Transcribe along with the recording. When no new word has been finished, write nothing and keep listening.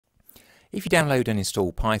If you download and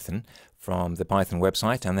install Python from the Python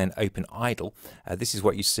website and then open idle, this is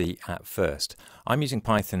what you see at first. I'm using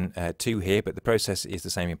Python 2 here, but the process is the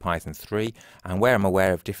same in Python 3, and where I'm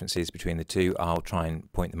aware of differences between the two, I'll try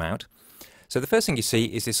and point them out. So the first thing you see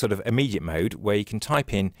is this sort of immediate mode where you can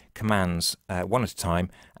type in commands one at a time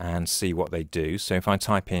and see what they do. So if I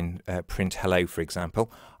type in print hello, for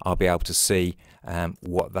example, I'll be able to see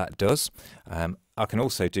what that does. I can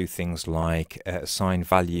also do things like assign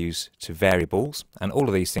values to variables, and all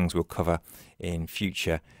of these things we'll cover in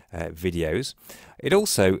future videos. It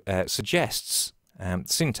also suggests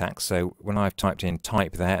syntax, so when I've typed in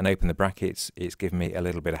type there and open the brackets, it's given me a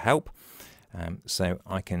little bit of help. So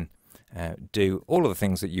I can do all of the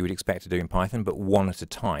things that you would expect to do in Python, but one at a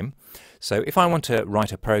time. So if I want to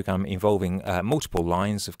write a program involving multiple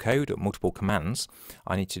lines of code or multiple commands,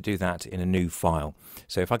 I need to do that in a new file.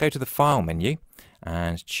 So if I go to the File menu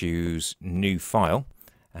and choose New File,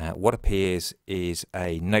 what appears is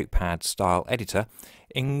a Notepad style editor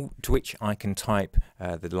into which I can type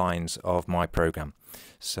the lines of my program.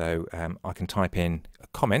 So I can type in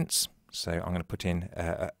comments, so I'm going to put in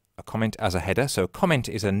a comment as a header. So a comment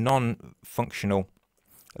is a non-functional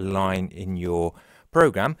line in your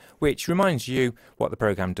program which reminds you what the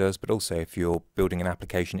program does, but also if you're building an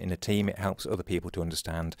application in a team, it helps other people to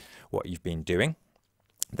understand what you've been doing.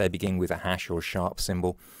 They begin with a hash or a sharp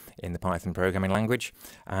symbol in the Python programming language,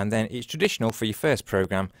 and then it's traditional for your first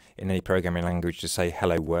program in any programming language to say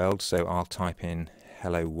hello world. So I'll type in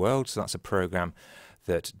hello world, so that's a program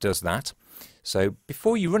that does that. So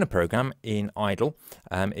before you run a program in idle,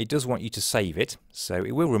 it does want you to save it. So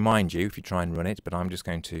it will remind you if you try and run it, but I'm just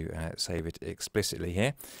going to save it explicitly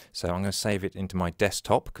here. So I'm going to save it into my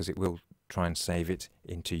desktop because it will try and save it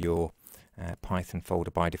into your Python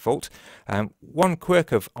folder by default. One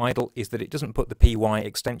quirk of idle is that it doesn't put the py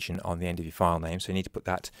extension on the end of your file name, so you need to put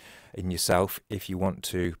that in yourself if you want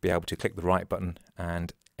to be able to click the right button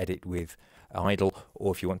and edit with idle,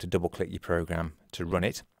 or if you want to double click your program to run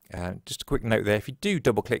it. Just a quick note there, if you do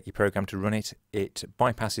double click your program to run it, it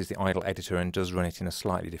bypasses the idle editor and does run it in a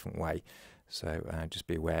slightly different way. So just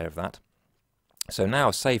be aware of that. So now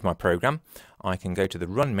I've saved my program, I can go to the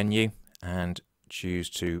Run menu and choose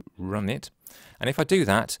to run it. And if I do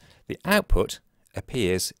that, the output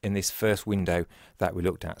appears in this first window that we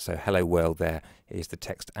looked at. So hello world there is the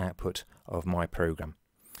text output of my program.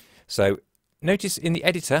 So notice in the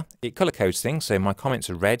editor it color codes things, so my comments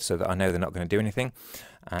are red so that I know they're not going to do anything,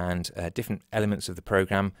 and different elements of the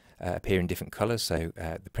program appear in different colors. So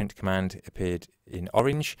the print command appeared in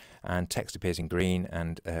orange and text appears in green,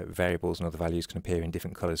 and variables and other values can appear in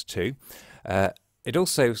different colors too. It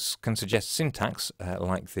also can suggest syntax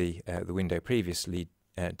like the window previously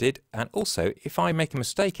did, and also if I make a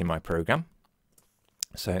mistake in my program,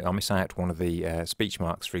 so I miss out one of the speech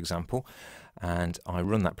marks for example, and I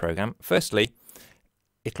run that program, firstly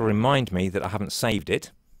it'll remind me that I haven't saved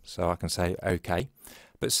it, so I can say OK,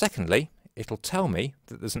 but secondly it'll tell me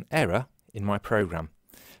that there's an error in my program.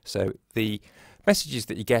 So the messages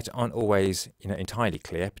that you get aren't always entirely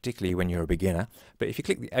clear, particularly when you're a beginner, but if you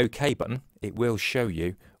click the OK button it will show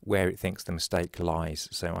you where it thinks the mistake lies.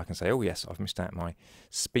 So I can say, oh yes, I've missed out my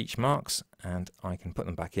speech marks, and I can put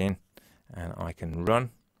them back in and I can run,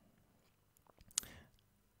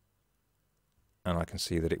 and I can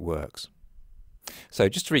see that it works. So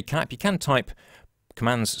just to recap, you can type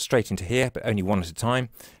commands straight into here, but only one at a time.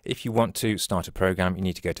 If you want to start a program, you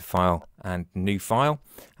need to go to File and New File,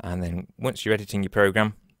 and then once you're editing your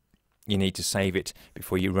program, you need to save it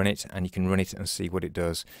before you run it, and you can run it and see what it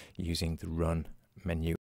does using the Run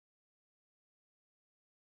menu